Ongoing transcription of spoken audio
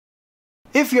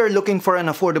If you're looking for an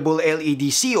affordable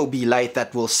LED COB light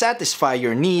that will satisfy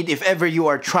your need if ever you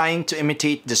are trying to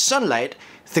imitate the sunlight,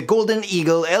 the Golden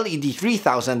Eagle LED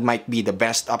 3000 might be the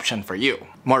best option for you.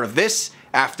 More of this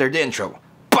after the intro.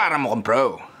 Para mo kang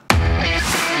pro!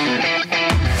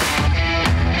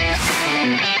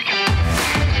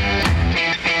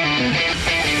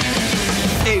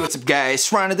 Hey, what's up guys,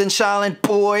 ryanaudencial, and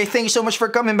boy, thank you so much for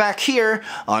coming back here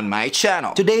on my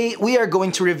channel. Today, we are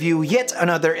going to review yet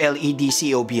another LED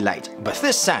COB light, but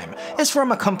this time, it's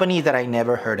from a company that I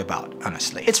never heard about,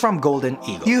 honestly. It's from Golden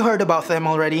Eagle. You heard about them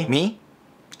already? Me?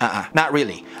 Not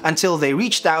really, until they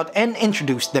reached out and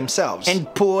introduced themselves.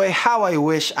 And boy, how I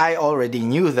wish I already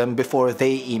knew them before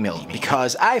they emailed me,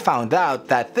 because I found out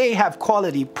that they have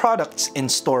quality products in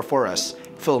store for us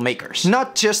filmmakers.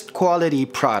 Not just quality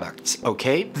products,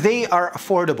 okay? They are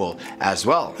affordable as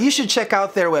well. You should check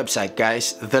out their website,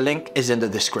 guys. The link is in the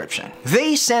description.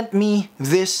 They sent me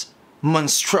this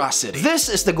monstrosity. This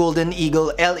is the Golden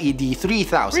Eagle LED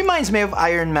 3000. Reminds me of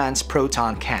Iron Man's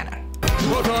proton cannon.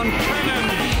 Proton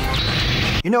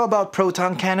cannon! You know about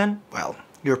proton cannon? Well,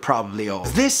 you're probably old.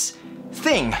 This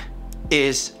thing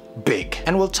is big,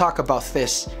 and we'll talk about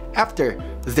this after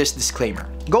this disclaimer.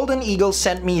 Golden Eagle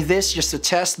sent me this just to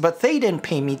test, but they didn't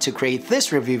pay me to create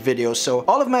this review video, so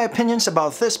all of my opinions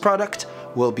about this product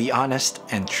will be honest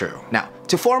and true. Now,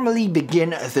 to formally begin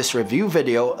this review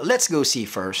video, let's go see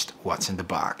first what's in the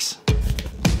box.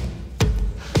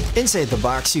 Inside the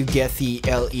box, you get the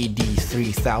LED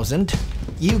 3000.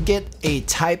 You get a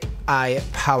Type-I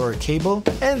power cable,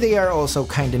 and they are also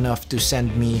kind enough to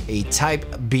send me a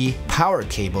Type-B power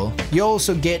cable. You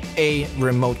also get a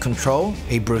remote control,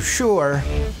 a brochure,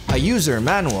 a user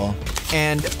manual,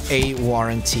 and a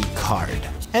warranty card.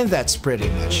 And that's pretty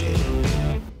much it.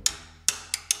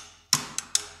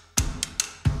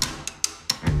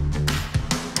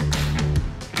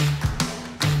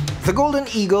 The Golden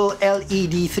Eagle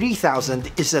LED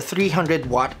 3000 is a 300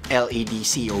 watt LED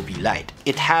COB light.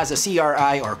 It has a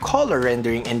CRI or color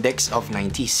rendering index of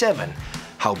 97.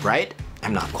 How bright?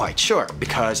 I'm not quite sure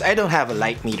because I don't have a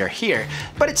light meter here,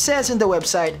 but it says in the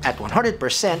website at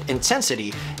 100%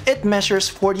 intensity, it measures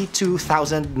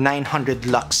 42,900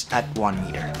 lux at 1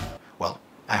 meter. Well,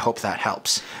 I hope that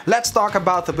helps. Let's talk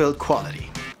about the build quality.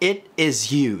 It is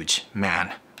huge,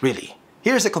 man, really.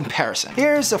 Here's a comparison.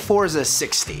 Here's a Forza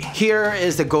 60. Here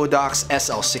is the Godox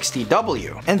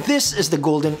SL60W. And this is the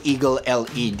Golden Eagle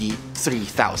LED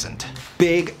 3000.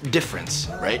 Big difference,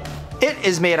 right? It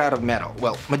is made out of metal,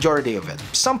 well, majority of it.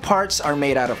 Some parts are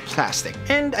made out of plastic,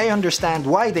 and I understand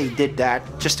why they did that,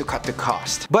 just to cut the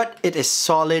cost. But it is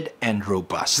solid and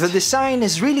robust. The design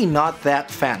is really not that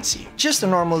fancy, just a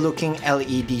normal looking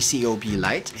LED COB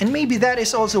light, and maybe that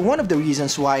is also one of the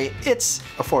reasons why it's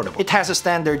affordable. It has a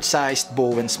standard sized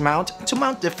Bowens mount to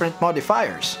mount different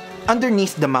modifiers.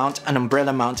 Underneath the mount, an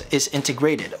umbrella mount is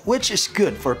integrated, which is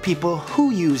good for people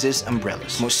who uses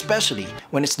umbrellas, most especially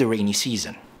when it's the rainy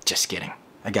season. Just kidding.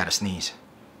 I gotta sneeze.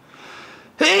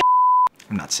 I'm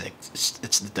not sick,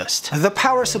 it's the dust. The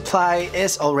power supply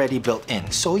is already built in,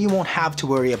 so you won't have to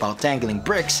worry about dangling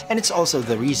bricks, and it's also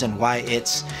the reason why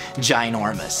it's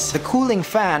ginormous. The cooling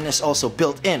fan is also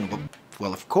built in,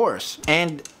 well, of course.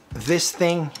 And this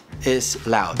thing is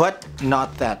loud, but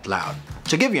not that loud.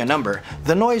 To give you a number,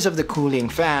 the noise of the cooling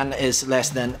fan is less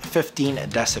than 15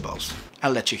 decibels.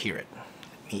 I'll let you hear it.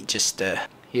 Let me just,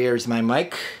 here's my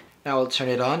mic. Now I'll turn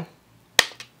it on.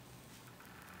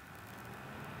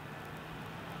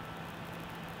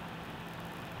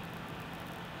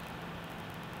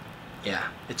 Yeah,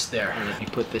 it's there. Let me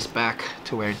put this back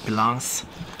to where it belongs.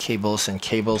 Cables and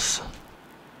cables.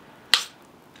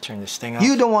 Turn this thing off.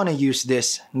 You don't want to use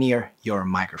this near your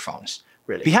microphones.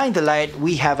 Really. Behind the light,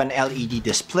 we have an LED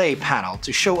display panel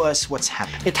to show us what's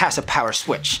happening. It has a power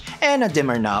switch and a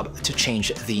dimmer knob to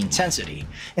change the intensity.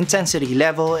 Intensity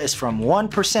level is from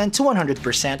 1% to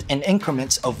 100% in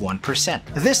increments of 1%.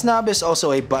 This knob is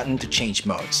also a button to change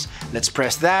modes. Let's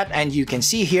press that and you can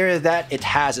see here that it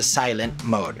has a silent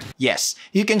mode. Yes,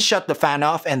 you can shut the fan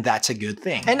off and that's a good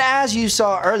thing. And as you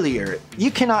saw earlier, you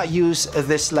cannot use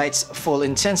this light's full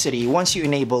intensity once you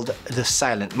enabled the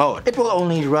silent mode. It will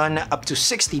only run up to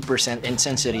 60%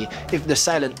 intensity if the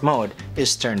silent mode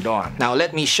is turned on. Now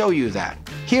let me show you that.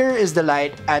 Here is the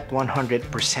light at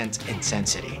 100%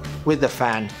 intensity with the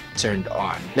fan turned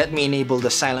on. Let me enable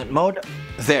the silent mode.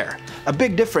 There. A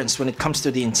big difference when it comes to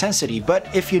the intensity,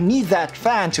 but if you need that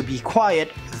fan to be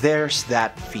quiet, there's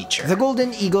that feature. The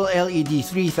Golden Eagle LED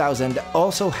 3000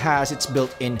 also has its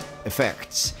built-in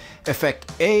effects.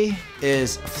 Effect A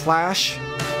is flash.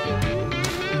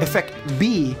 Effect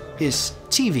B is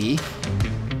TV.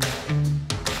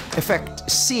 Effect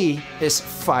C is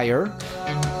fire.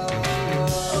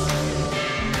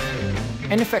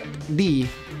 And effect D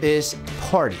is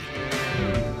party.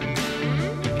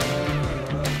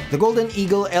 The Golden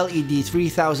Eagle LED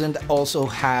 3000 also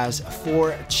has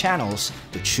 4 channels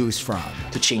to choose from.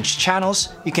 To change channels,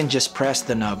 you can just press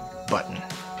the knob button.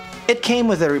 It came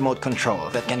with a remote control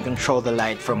that can control the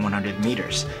light from 100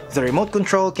 meters. The remote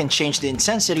control can change the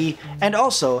intensity, and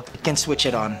also it can switch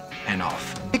it on and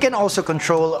off. You can also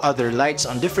control other lights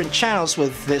on different channels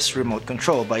with this remote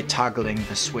control by toggling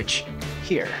the switch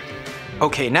here.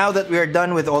 Okay, now that we are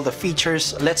done with all the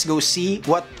features, let's go see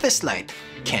what this light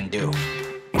can do.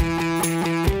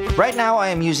 Right now I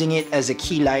am using it as a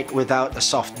key light without a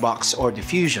softbox or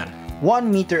diffusion. 1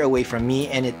 meter away from me,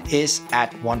 and it is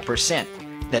at 1%.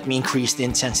 Let me increase the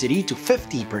intensity to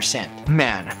 50%.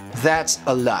 Man, that's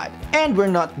a lot. And we're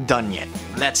not done yet.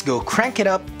 Let's go crank it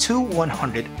up to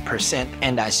 100%,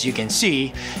 and as you can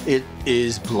see, it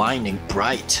is blinding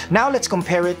bright. Now let's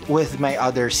compare it with my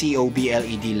other COB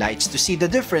LED lights to see the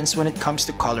difference when it comes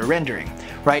to color rendering.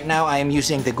 Right now I am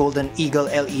using the Golden Eagle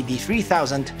LED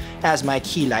 3000 as my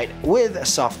key light with a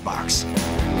softbox.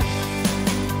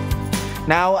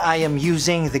 Now I am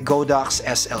using the Godox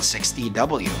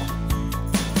SL60W.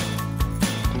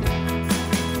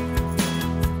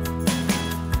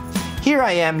 Here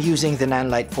I am using the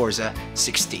Nanlite Forza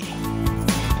 60.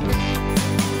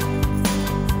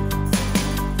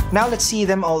 Now let's see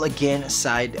them all again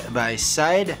side by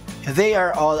side. They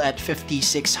are all at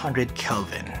 5600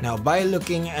 Kelvin. Now by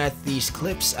looking at these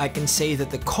clips, I can say that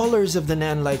the colors of the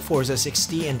Nanlite Forza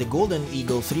 60 and the Golden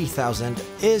Eagle 3000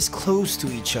 is close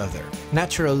to each other.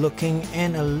 Natural looking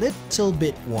and a little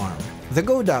bit warm. The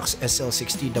Godox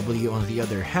SL60W on the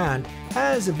other hand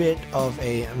has a bit of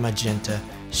a magenta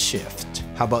shift.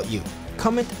 How about you?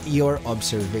 Comment your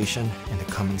observation in the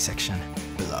comment section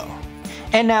below.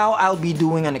 And now I'll be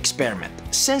doing an experiment.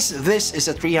 Since this is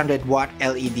a 300 watt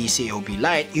LED COB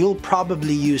light, you'll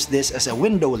probably use this as a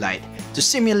window light to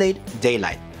simulate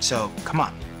daylight. So come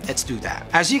on, let's do that.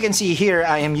 As you can see here,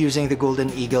 I am using the Golden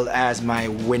Eagle as my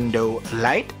window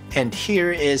light, and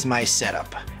here is my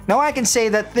setup. Now I can say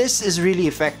that this is really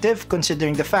effective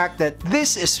considering the fact that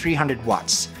this is 300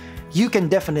 watts. You can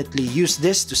definitely use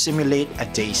this to simulate a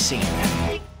day scene.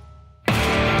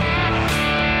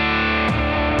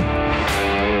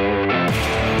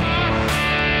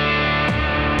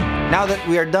 Now that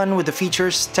we are done with the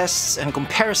features, tests, and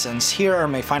comparisons, here are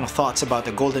my final thoughts about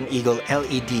the Golden Eagle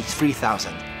LED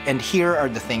 3000. And here are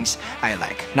the things I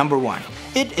like. Number 1,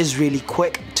 it is really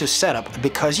quick to set up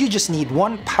because you just need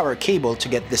one power cable to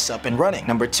get this up and running.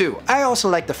 Number 2, I also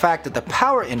like the fact that the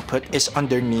power input is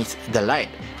underneath the light.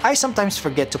 I sometimes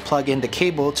forget to plug in the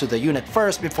cable to the unit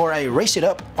first before I raise it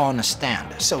up on a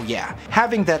stand. So yeah,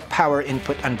 having that power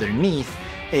input underneath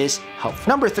is helpful.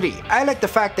 Number 3, I like the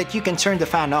fact that you can turn the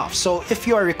fan off, so if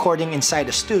you are recording inside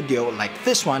a studio like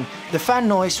this one, the fan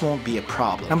noise won't be a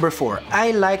problem. Number 4,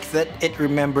 I like that it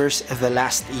remembers the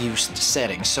last used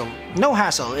settings, so no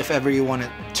hassle. If ever you want to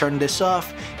turn this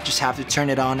off, you just have to turn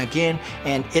it on again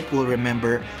and it will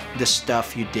remember the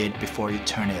stuff you did before you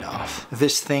turn it off.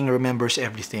 This thing remembers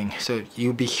everything, so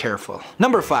you be careful.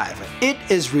 Number 5, it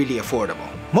is really affordable.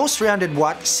 Most 300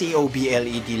 watt COB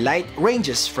LED light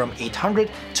ranges from $800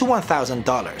 to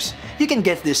 $1,000. You can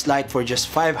get this light for just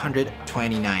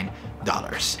 $529.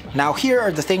 Now here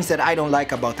are the things that I don't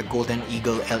like about the Golden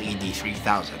Eagle LED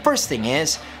 3000. First thing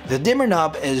is, the dimmer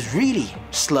knob is really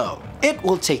slow. It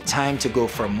will take time to go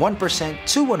from 1%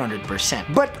 to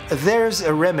 100%, but there's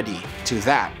a remedy to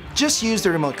that. Just use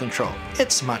the remote control,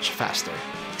 it's much faster.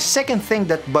 Second thing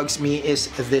that bugs me is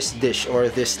this dish or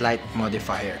this light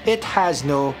modifier. It has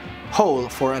no hole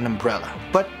for an umbrella,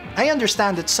 but I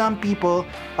understand that some people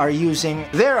are using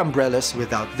their umbrellas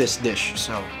without this dish,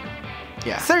 so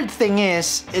yeah. Third thing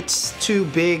is, it's too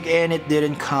big and it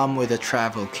didn't come with a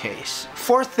travel case.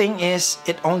 Fourth thing is,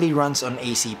 it only runs on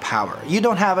AC power. You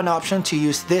don't have an option to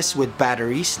use this with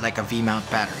batteries like a V-mount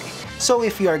battery. So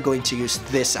if you are going to use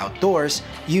this outdoors,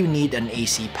 you need an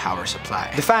AC power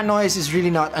supply. The fan noise is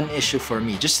really not an issue for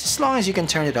me, just as long as you can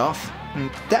turn it off,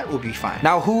 that will be fine.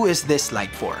 Now who is this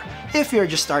light for? If you're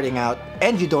just starting out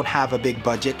and you don't have a big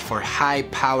budget for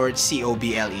high-powered COB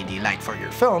LED light for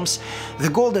your films, the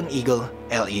Golden Eagle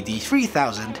LED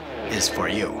 3000 is for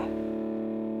you.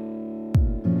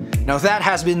 Now that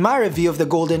has been my review of the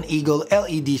Golden Eagle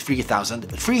LED 3000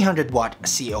 300 watt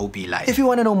COB light. If you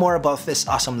want to know more about this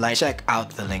awesome light, check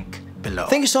out the link below.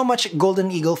 Thank you so much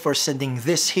Golden Eagle for sending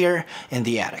this here in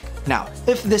the attic. Now,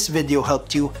 if this video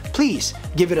helped you, please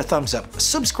give it a thumbs up,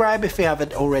 subscribe if you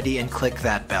haven't already, and click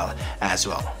that bell as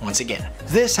well. Once again,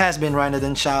 this has been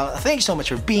ryanaudencial. Thank you so much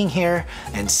for being here,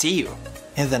 and see you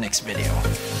in the next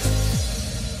video.